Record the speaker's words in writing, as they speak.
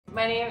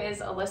My name is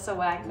Alyssa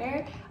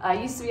Wagner. I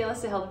used to be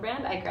Alyssa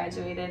Hildebrand. I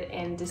graduated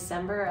in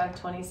December of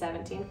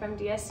 2017 from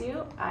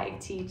DSU. I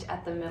teach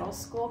at the middle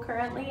school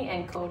currently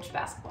and coach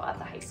basketball at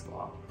the high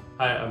school.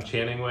 Hi, I'm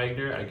Channing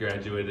Wagner. I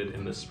graduated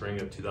in the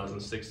spring of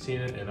 2016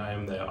 and I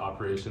am the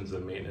Operations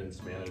and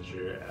Maintenance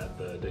Manager at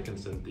the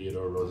Dickinson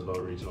Theodore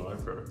Roosevelt Regional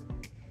Airport.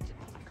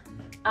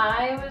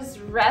 I was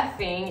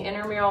reffing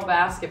intramural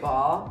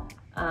basketball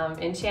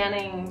and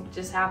Channing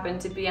just happened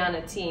to be on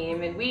a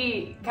team, and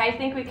I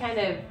think we kind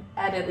of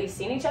had at least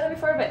seen each other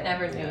before but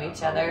never knew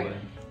each other. Probably.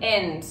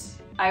 And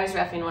I was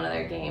reffing one of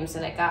their games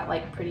and it got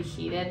like pretty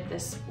heated.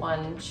 This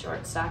one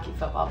short, stocky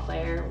football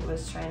player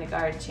was trying to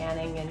guard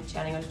Channing and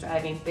Channing was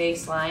driving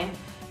baseline,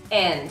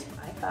 and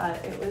I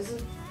thought it was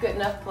a good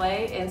enough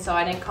play, and so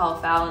I didn't call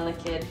a foul, and the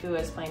kid who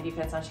was playing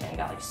defense on Channing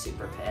got like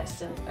super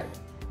pissed and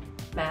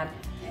mad.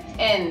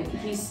 And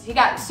he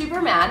got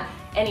super mad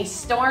and he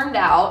stormed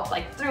out,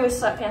 like threw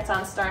his sweatpants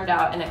on, stormed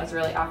out, and it was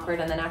really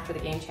awkward. And then after the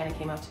game, Channing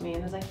came up to me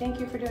and was like,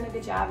 "Thank you for doing a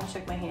good job," and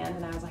shook my hand,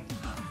 and I was like,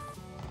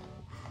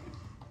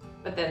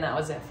 but then that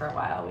was it for a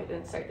while. We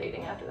didn't start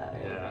dating after that or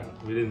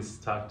anything. We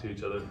didn't talk to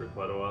each other for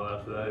quite a while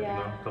after that, Yeah.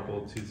 you know, a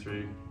couple,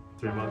 2-3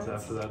 months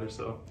after that or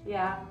so.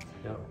 Yeah.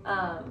 Yep.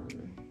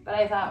 But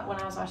I thought when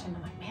I was watching,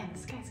 I'm like, man,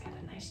 this guy's got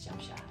a nice jump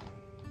shot.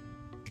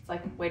 It's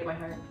like way to my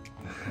heart.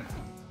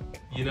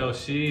 You know,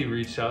 she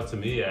reached out to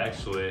me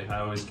actually. I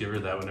always give her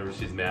that whenever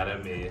she's mad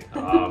at me.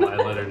 I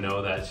let her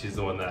know that she's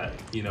the one that,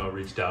 you know,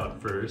 reached out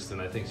first,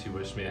 and I think she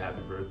wished me a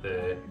happy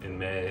birthday in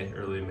May,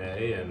 early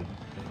May, and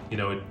you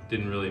know, it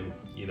didn't really,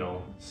 you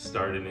know,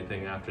 start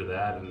anything after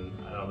that, and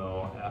I don't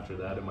know, after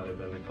that it might have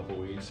been a couple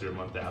weeks or a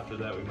month after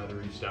that we might have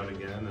reached out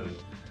again, and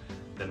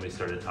then we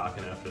started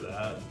talking after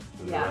that,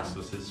 and the rest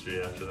was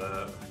history after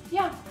that.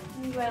 Yeah,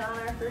 we went on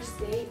our first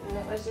date, and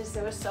it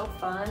was so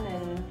fun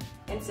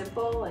and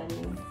simple,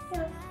 and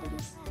yeah, it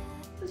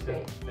was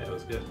great. Yeah, it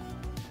was good.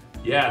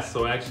 Yeah,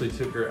 so I actually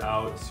took her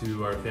out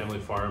to our family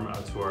farm,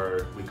 out to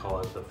our, we call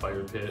it the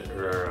fire pit,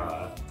 or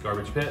our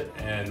garbage pit,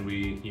 and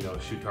we, you know,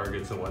 shoot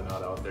targets and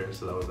whatnot out there.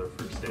 So that was our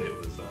first date,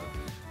 was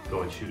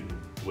going shooting,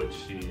 which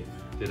she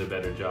did a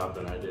better job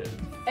than I did.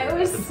 It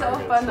was so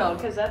fun though,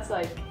 because that's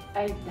like,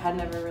 I had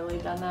never really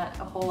done that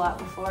a whole lot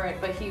before,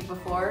 but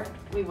before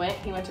we went,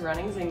 he went to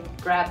Runnings and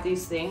grabbed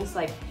these things,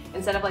 like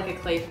instead of like a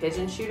clay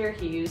pigeon shooter,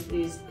 he used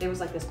these, it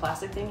was like this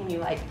plastic thing, and you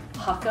like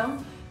huck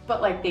them,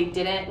 but like we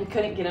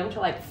couldn't get them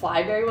to like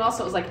fly very well,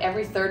 so it was like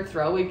every third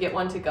throw we'd get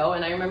one to go.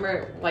 And I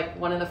remember like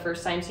one of the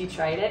first times he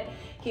tried it,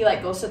 he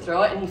like goes to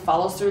throw it and he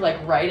follows through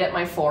like right at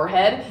my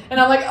forehead, and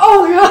I'm like,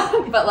 oh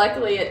god. But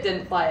luckily it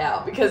didn't fly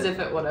out, because if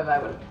it would have, I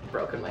would have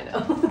broken my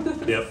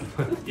nose. Yep.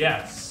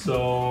 Yeah,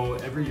 so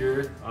every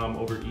year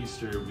over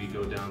Easter we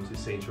go down to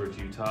St. George,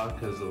 Utah,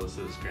 because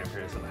Alyssa's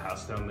grandparents have a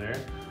house down there.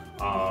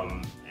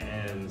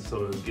 And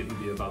so it was getting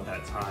to be about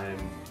that time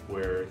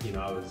where, you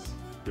know, I was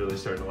really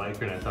starting to like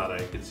her and I thought I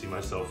could see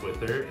myself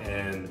with her.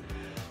 And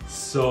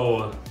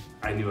so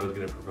I knew I was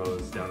going to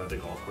propose down at the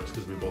golf course,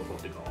 because we both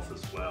love to golf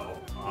as well.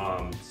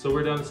 So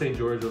we're down to St.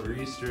 George over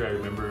Easter. I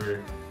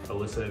remember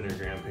Alyssa and her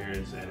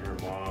grandparents and her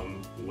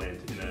mom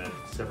went in a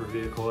separate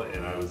vehicle,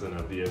 and I was in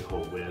a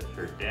vehicle with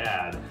her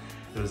dad.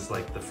 It was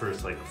like the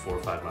first like 4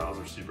 or 5 miles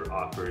were super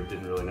awkward,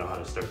 didn't really know how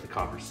to start the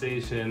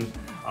conversation.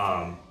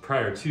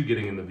 Prior to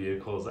getting in the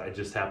vehicles, I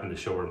just happened to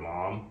show her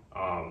mom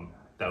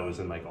that was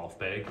in my golf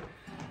bag,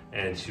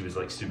 and she was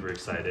like super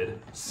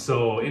excited.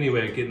 So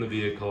anyway, get in the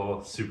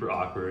vehicle, super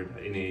awkward.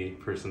 Any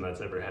person that's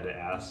ever had to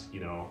ask,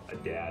 you know, a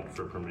dad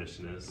for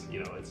permission is,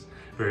 you know, it's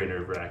very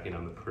nerve-wracking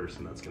on the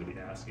person that's gonna be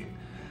asking.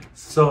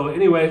 So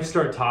anyway,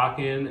 start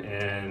talking,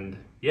 and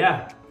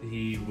yeah,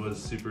 he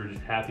was super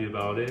happy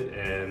about it,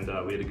 and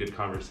we had a good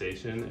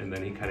conversation. And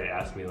then he kind of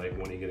asked me like,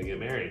 when are you gonna get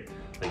married?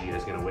 Like, you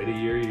guys gonna wait a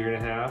year and a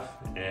half?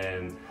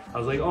 And I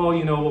was like, oh,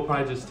 you know, we'll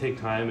probably just take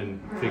time and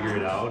figure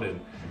it out. And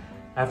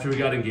after we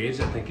got engaged,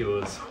 I think it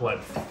was,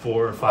 what,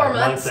 4 or 5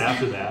 months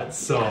after that.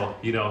 So, yeah,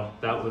 you know,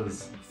 that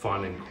was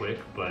fun and quick.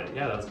 But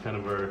yeah, that's kind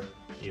of our,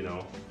 you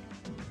know,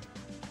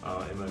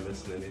 am I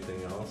missing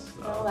anything else?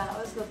 No, that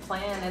was the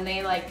plan, and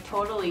they like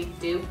totally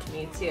duped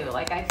me too.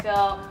 Like, I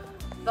feel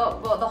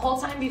the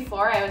whole time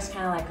before, I was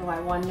kind of like, oh,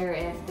 I wonder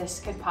if this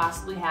could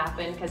possibly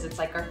happen, because it's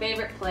like our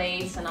favorite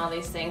place and all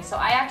these things. So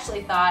I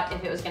actually thought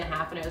if it was going to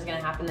happen, it was going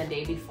to happen the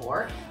day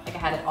before. Like, I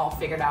had it all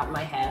figured out in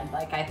my head.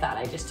 Like, I thought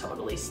I just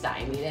totally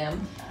stymied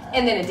him,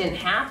 and then it didn't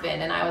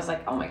happen, and I was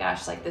like, oh my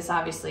gosh, like this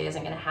obviously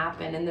isn't going to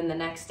happen. And then the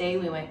next day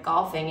we went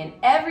golfing, and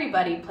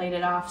everybody played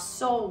it off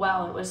so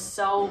well. It's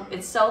so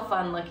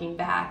fun looking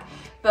back.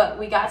 But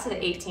we got to the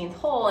 18th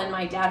hole, and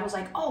my dad was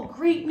like, oh,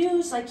 great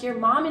news, like your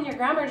mom and your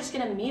grandma are just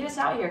gonna meet us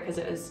out here, because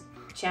it was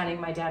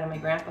Channing, my dad, and my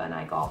grandpa and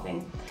I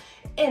golfing.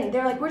 And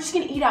they're like, we're just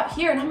gonna eat out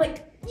here. And I'm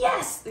like,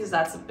 yes, because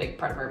that's a big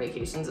part of our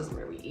vacations, is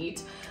where we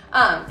eat.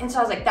 And so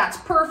I was like, that's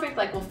perfect,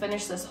 like we'll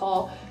finish this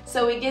hole.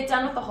 So we get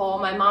done with the hole,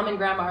 my mom and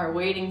grandma are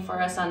waiting for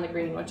us on the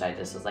green, which I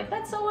just was like,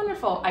 that's so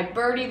wonderful. I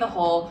birdie the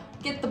hole,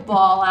 get the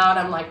ball out,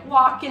 I'm like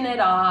walking it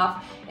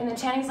off, and then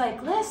Channing's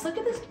like, Liz, look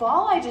at this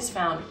ball I just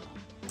found.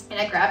 And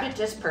I grabbed it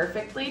just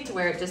perfectly to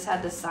where it just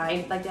had the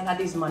sign, like it had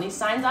these money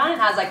signs on it.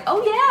 And I was like,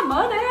 oh yeah,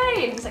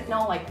 money. And he's like,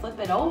 no, like flip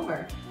it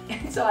over.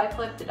 And so I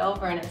flipped it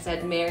over and it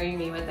said, marry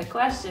me with a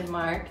question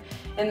mark.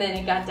 And then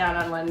he got down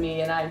on one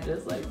knee and I'm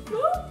just like,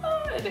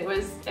 ah! And it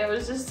was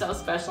just so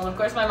special. And of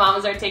course my mom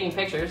was there taking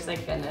pictures,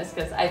 thank goodness,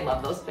 because I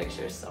love those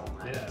pictures so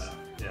much.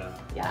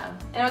 Yeah.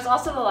 And it was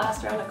also the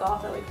last round of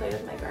golf that we played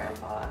with my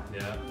grandpa.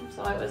 Yeah.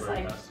 So I was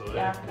like,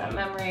 that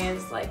memory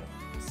is like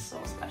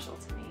so special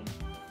to me.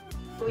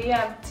 We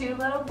have 2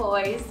 little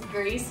boys.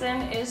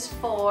 Grayson is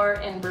 4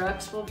 and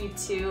Brooks will be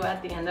 2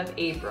 at the end of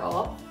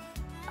April.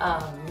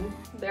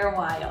 They're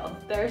wild.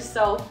 They're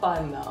so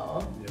fun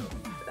though. Yep.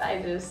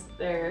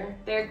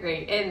 They're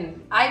great.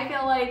 And I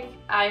feel like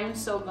I'm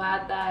so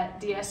glad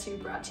that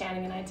DSU brought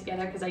Channing and I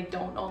together because I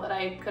don't know that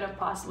I could have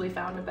possibly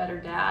found a better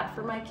dad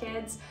for my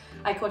kids.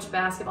 I coach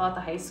basketball at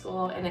the high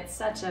school and it's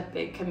such a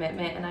big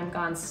commitment and I'm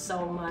gone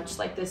so much.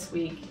 Like this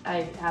week,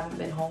 I haven't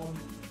been home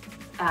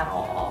at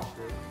all.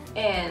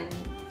 And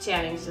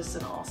Channing's just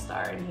an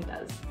all-star and he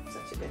does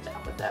such a good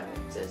job with them.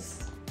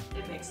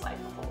 It makes life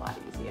a whole lot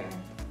easier.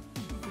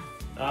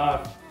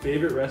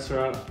 Favorite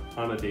restaurant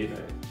on a date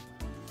night?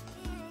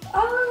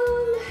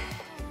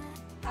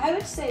 I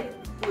would say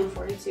Blue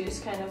 42 is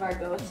kind of our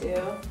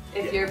go-to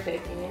if you're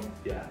picking.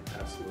 Yeah,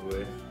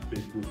 absolutely.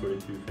 Big Blue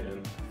 42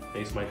 fan.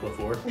 Thanks, Mike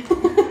LaFour.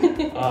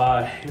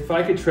 If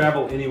I could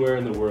travel anywhere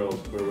in the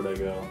world, where would I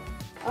go?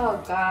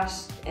 Oh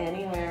gosh,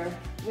 anywhere.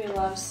 We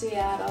love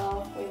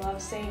Seattle. We love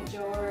St.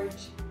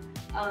 George.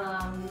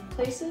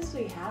 Places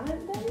we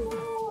haven't been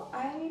though,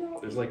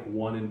 There's like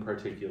one in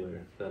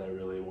particular that I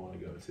really want to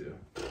go to.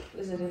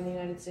 Is it in the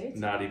United States?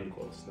 Not even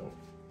close, no.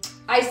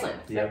 Iceland.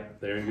 Yep,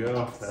 there you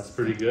go. That's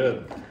pretty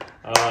good.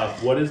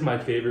 What is my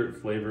favorite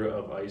flavor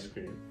of ice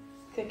cream?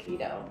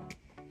 Coquito.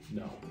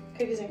 No.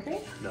 Cookies and cream?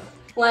 No.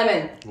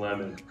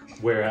 Lemon.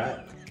 Where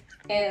at?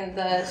 And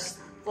the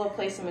little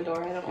place in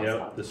Medora, I don't know.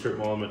 Yep, the strip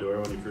mall in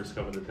Medora when you first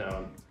come into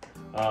town.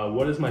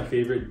 What is my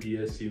favorite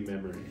DSU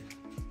memory?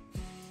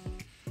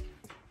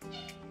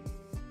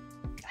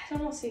 I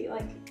don't know, see,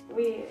 like,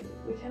 we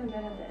kind of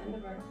met at the end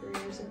of our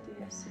careers at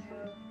DSU.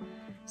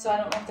 So I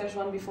don't know if there's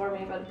one before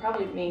me, but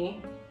probably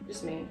me.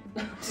 Just me.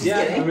 Just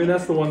kidding. I mean,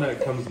 that's the one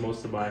that comes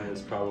most to mind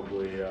is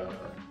probably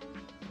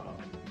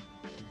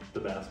the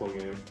basketball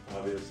game,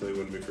 obviously,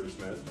 when we first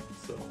met.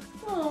 So.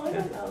 Oh, I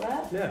didn't know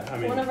that. Yeah, I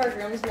mean. One of our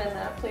groomsmen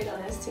that played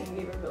on his team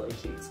gave a really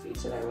cute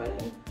speech at our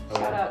wedding.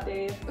 Shout out,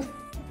 Dave.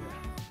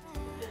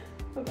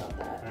 What about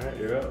that? All right,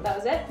 you're up. That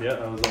was it? Yeah,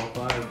 that was all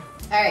 5.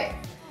 All right.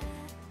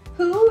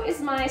 Who is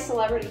my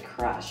celebrity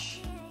crush?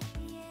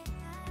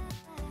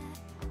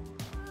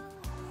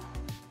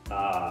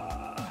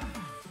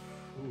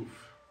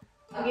 Oof.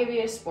 I'll give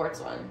you a sports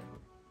one.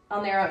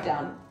 I'll narrow it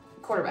down.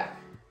 Quarterback.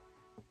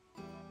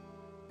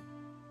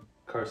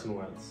 Carson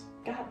Wentz.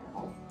 God,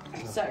 no.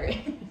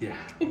 Sorry. Yeah.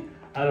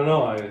 I don't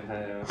know. I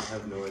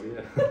have no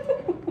idea.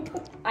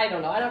 I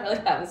don't know. I don't really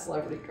have a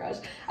celebrity crush.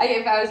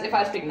 If I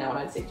was picking that one,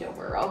 I'd say Joe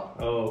Burrow.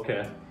 Oh,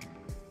 okay.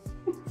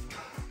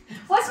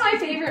 What's my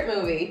favorite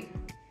movie?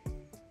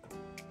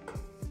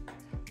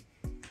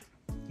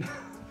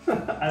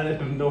 I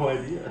have no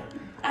idea.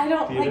 I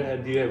don't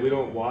we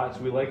don't watch.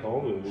 We like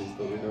all movies,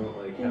 but we don't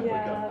like have like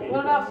a favorite.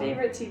 What about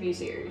favorite TV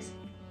series?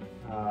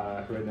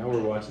 Right now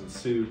we're watching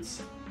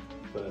Suits,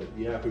 but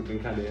yeah, we've been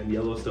kind of in.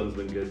 Yellowstone's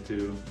been good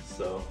too,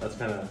 so that's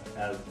kind of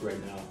as right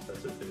now.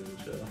 That's our favorite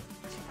show.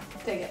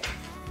 Take it.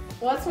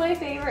 What's my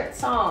favorite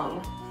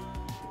song?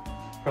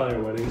 Probably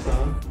our wedding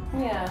song.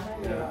 Yeah, I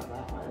knew about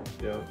that one.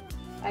 Yep.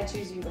 I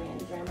Choose You by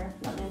Andy Grammer.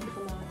 Not many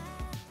people know it.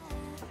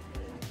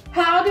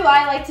 How do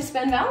I like to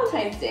spend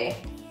Valentine's Day?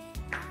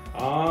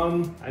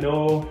 I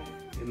know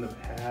in the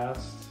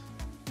past,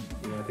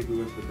 I think we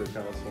went to the brick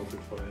house once or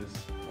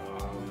twice.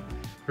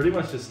 Pretty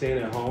much just staying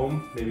at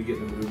home, maybe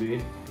getting a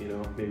movie,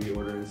 maybe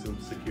ordering some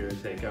secure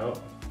takeout.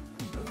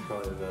 That's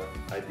probably the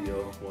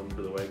ideal one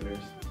for the Wagners.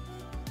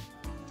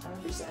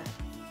 100%.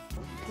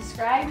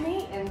 Describe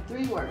me in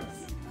 3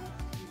 words.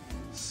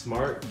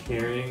 Smart,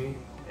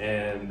 caring,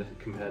 and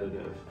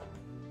competitive.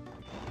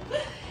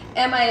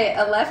 Am I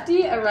a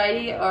lefty, a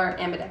righty, or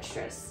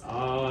ambidextrous?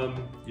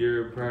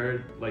 Your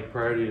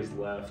priority is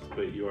left,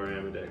 but you are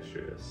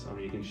ambidextrous.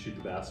 You can shoot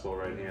the basketball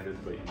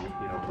right-handed, but you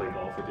play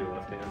golf with your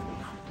left hand.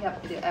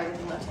 Yep, I do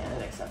everything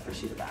left-handed except for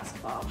shoot a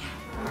basketball.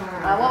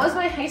 What was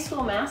my high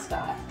school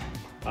mascot?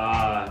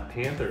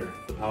 Panther,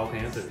 the Powell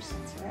Panthers.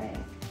 That's right.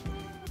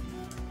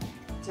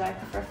 Do I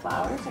prefer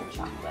flowers or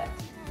chocolate?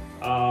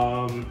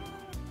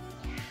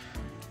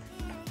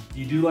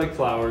 You do like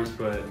flowers,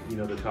 but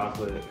the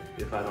chocolate,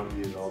 if I don't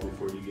eat it all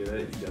before you get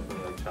it, you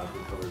definitely like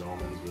chocolate covered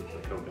almonds with the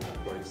coconut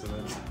flakes in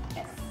it.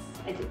 Yes,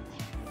 I do.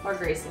 Or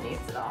Grayson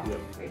eats it all. Yep.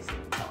 Grayson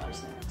eats all our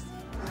snacks.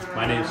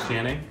 My name's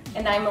Channing.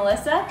 And I'm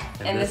Alyssa,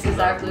 and this is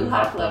our Blue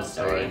Hawk Love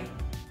Story.